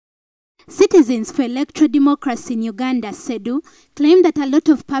Citizens for Electoral Democracy in Uganda, CEDU, claim that a lot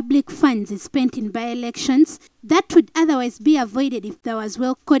of public funds is spent in by-elections that would otherwise be avoided if there was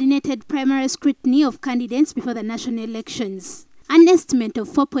well-coordinated primary scrutiny of candidates before the national elections. An estimate of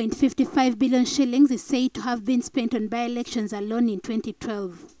 4.55 billion shillings is said to have been spent on by-elections alone in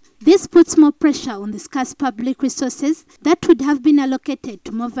 2012. This puts more pressure on the scarce public resources that would have been allocated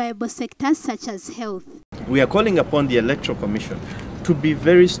to more viable sectors such as health. We are calling upon the Electoral Commission to be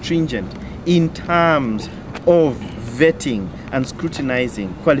very stringent in terms of vetting and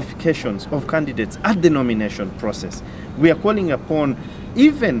scrutinizing qualifications of candidates at the nomination process. We are calling upon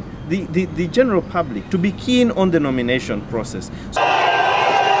even the general public to be keen on the nomination process.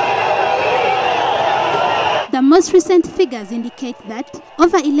 The most recent figures indicate that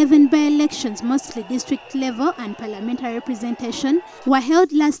over 11 by-elections, mostly district level and parliamentary representation, were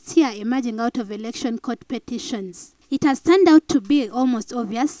held last year emerging out of election court petitions. It has turned out to be almost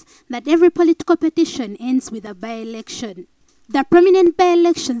obvious that every political petition ends with a by-election. The prominent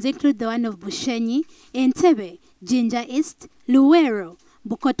by-elections include the one of Bushenyi, Entebbe, Jinja East, Luwero,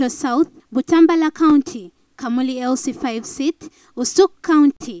 Bukoto South, Butambala County, Kamuli LC5 seat, Usuk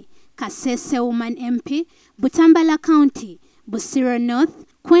County, Kasese Woman MP, Butambala County, Busiro North,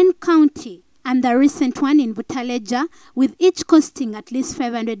 Queen County, and the recent one in Butaleja, with each costing at least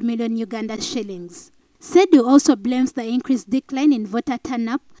 500 million Uganda shillings. CEDU also blames the increased decline in voter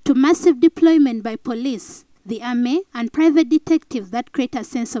turnout to massive deployment by police, the army, and private detectives that create a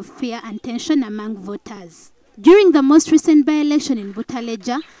sense of fear and tension among voters. During the most recent by-election in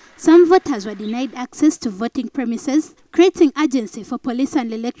Butaleja, some voters were denied access to voting premises, creating urgency for police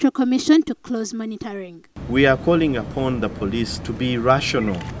and Electoral Commission to close monitoring. We are calling upon the police to be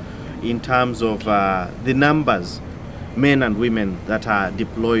rational in terms of the numbers, men and women, that are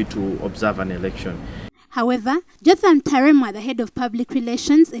deployed to observe an election. However, Jotham Tarema, the head of Public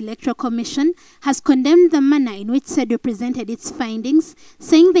Relations, Electoral Commission, has condemned the manner in which CEDU presented its findings,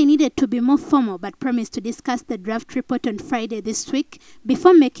 saying they needed to be more formal but promised to discuss the draft report on Friday this week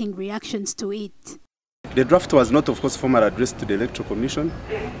before making reactions to it. The draft was not, of course, formally addressed to the Electoral Commission,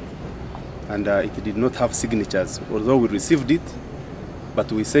 and it did not have signatures, although we received it,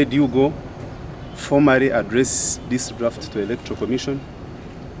 but we said you go formally address this draft to the Electoral Commission,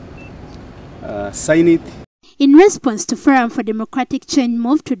 sign it. In response to Forum for Democratic Change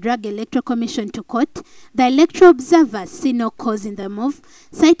move to drag Electoral Commission to court, the electoral observers see no cause in the move,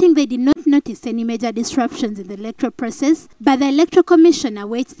 citing they did not notice any major disruptions in the electoral process, but the Electoral Commission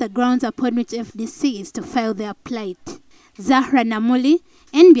awaits the grounds upon which FDC is to file their plight. Zahra Namuli,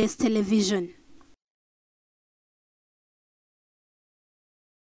 NBS Television.